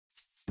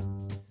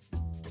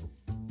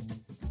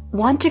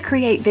Want to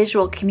create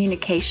visual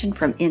communication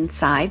from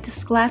inside the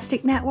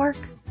Scholastic Network?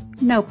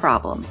 No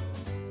problem.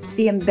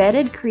 The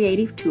embedded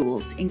creative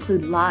tools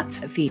include lots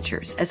of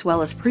features as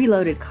well as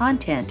preloaded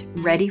content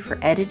ready for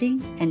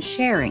editing and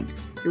sharing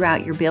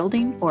throughout your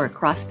building or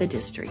across the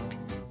district.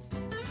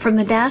 From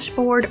the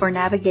dashboard or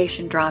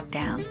navigation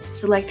drop-down,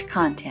 select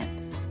Content.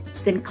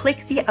 Then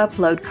click the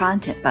Upload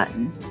Content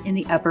button in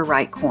the upper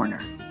right corner.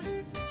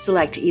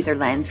 Select either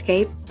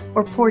Landscape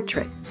or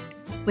Portrait.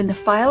 When the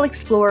File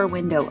Explorer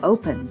window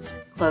opens,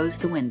 close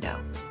the window.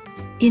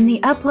 In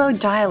the Upload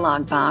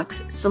dialog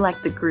box,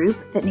 select the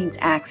group that needs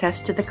access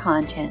to the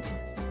content.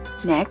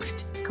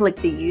 Next, click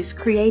the Use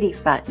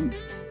Creative button.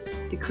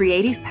 The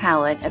Creative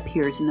palette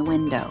appears in the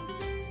window.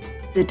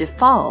 The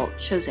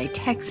default shows a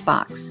text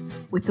box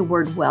with the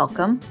word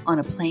Welcome on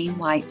a plain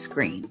white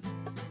screen.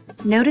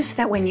 Notice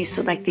that when you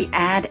select the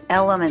Add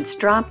Elements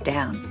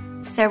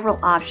drop-down, several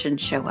options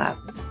show up: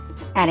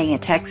 adding a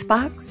text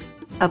box,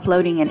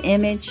 uploading an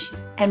image,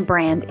 and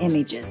brand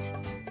images.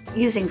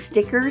 Using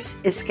stickers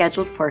is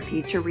scheduled for a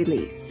future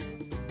release.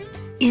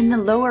 In the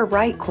lower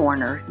right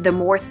corner, the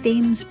More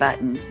Themes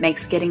button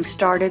makes getting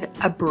started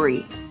a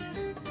breeze.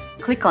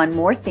 Click on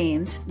More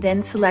Themes,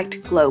 then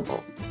select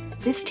Global.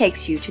 This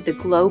takes you to the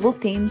Global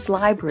Themes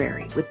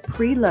library with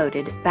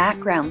preloaded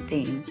background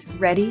themes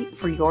ready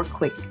for your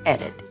quick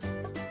edit.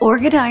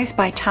 Organized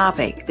by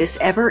topic, this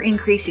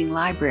ever-increasing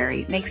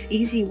library makes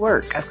easy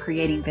work of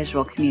creating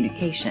visual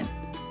communication.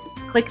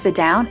 Click the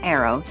down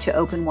arrow to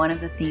open one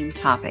of the theme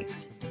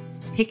topics.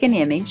 Pick an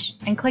image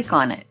and click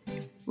on it.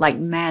 Like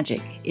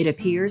magic, it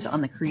appears on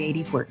the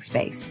Creative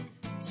Workspace.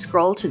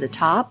 Scroll to the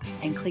top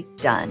and click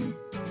Done.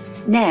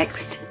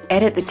 Next,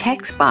 edit the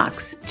text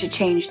box to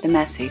change the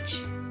message.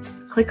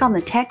 Click on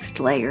the text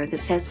layer that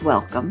says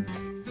Welcome,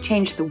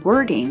 change the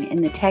wording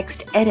in the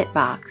text edit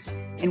box,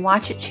 and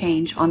watch it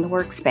change on the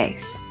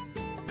workspace.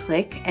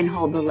 Click and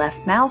hold the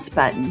left mouse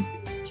button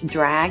to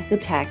drag the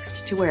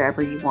text to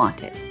wherever you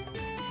want it.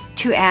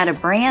 To add a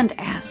brand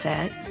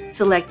asset,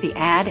 select the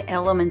Add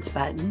Elements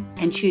button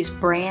and choose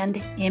Brand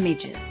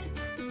Images.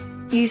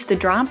 Use the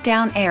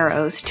drop-down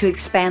arrows to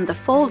expand the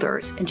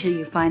folders until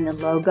you find the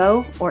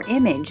logo or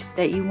image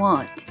that you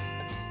want.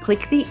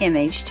 Click the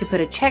image to put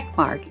a check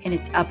mark in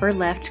its upper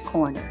left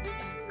corner.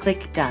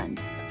 Click Done.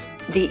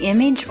 The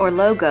image or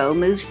logo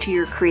moves to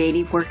your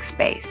Creative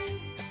Workspace.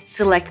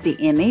 Select the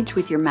image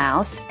with your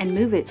mouse and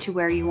move it to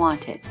where you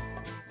want it.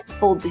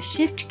 Hold the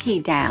Shift key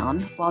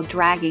down while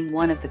dragging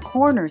one of the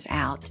corners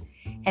out,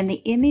 and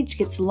the image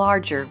gets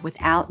larger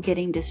without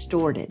getting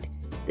distorted.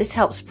 This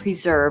helps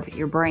preserve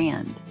your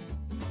brand.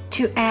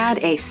 To add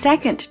a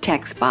second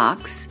text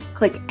box,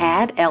 click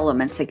Add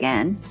Elements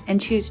again and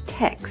choose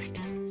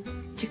Text.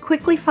 To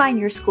quickly find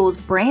your school's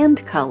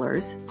brand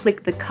colors,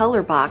 click the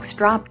Color box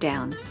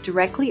drop-down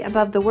directly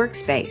above the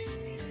workspace,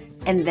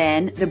 and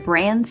then the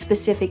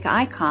brand-specific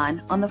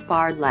icon on the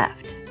far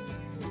left.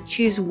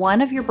 Choose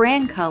one of your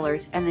brand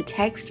colors and the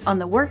text on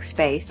the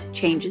workspace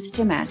changes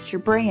to match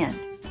your brand.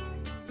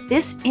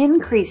 This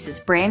increases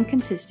brand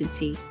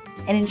consistency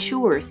and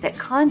ensures that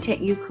content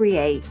you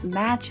create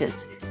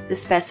matches the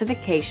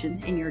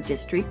specifications in your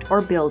district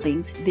or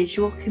building's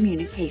visual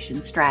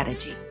communication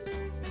strategy.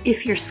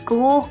 If your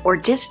school or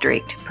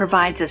district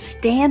provides a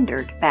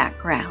standard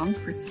background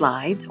for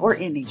slides or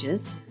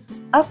images,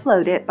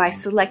 upload it by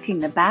selecting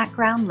the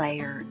background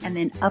layer and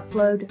then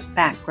Upload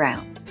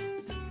Background.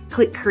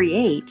 Click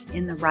Create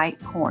in the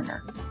right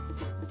corner.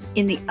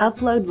 In the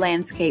Upload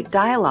Landscape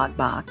dialog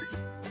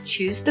box,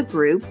 choose the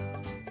group,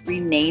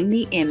 rename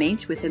the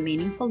image with a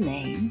meaningful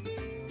name,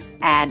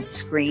 add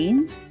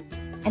screens,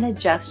 and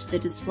adjust the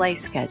display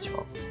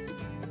schedule.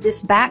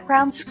 This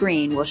background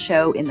screen will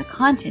show in the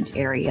content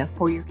area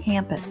for your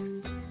campus.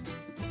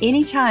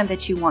 Anytime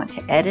that you want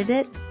to edit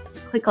it,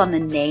 click on the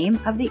name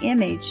of the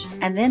image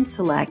and then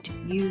select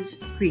Use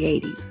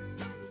Creative.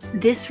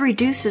 This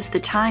reduces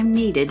the time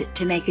needed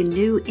to make a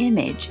new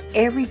image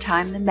every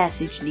time the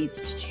message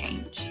needs to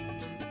change.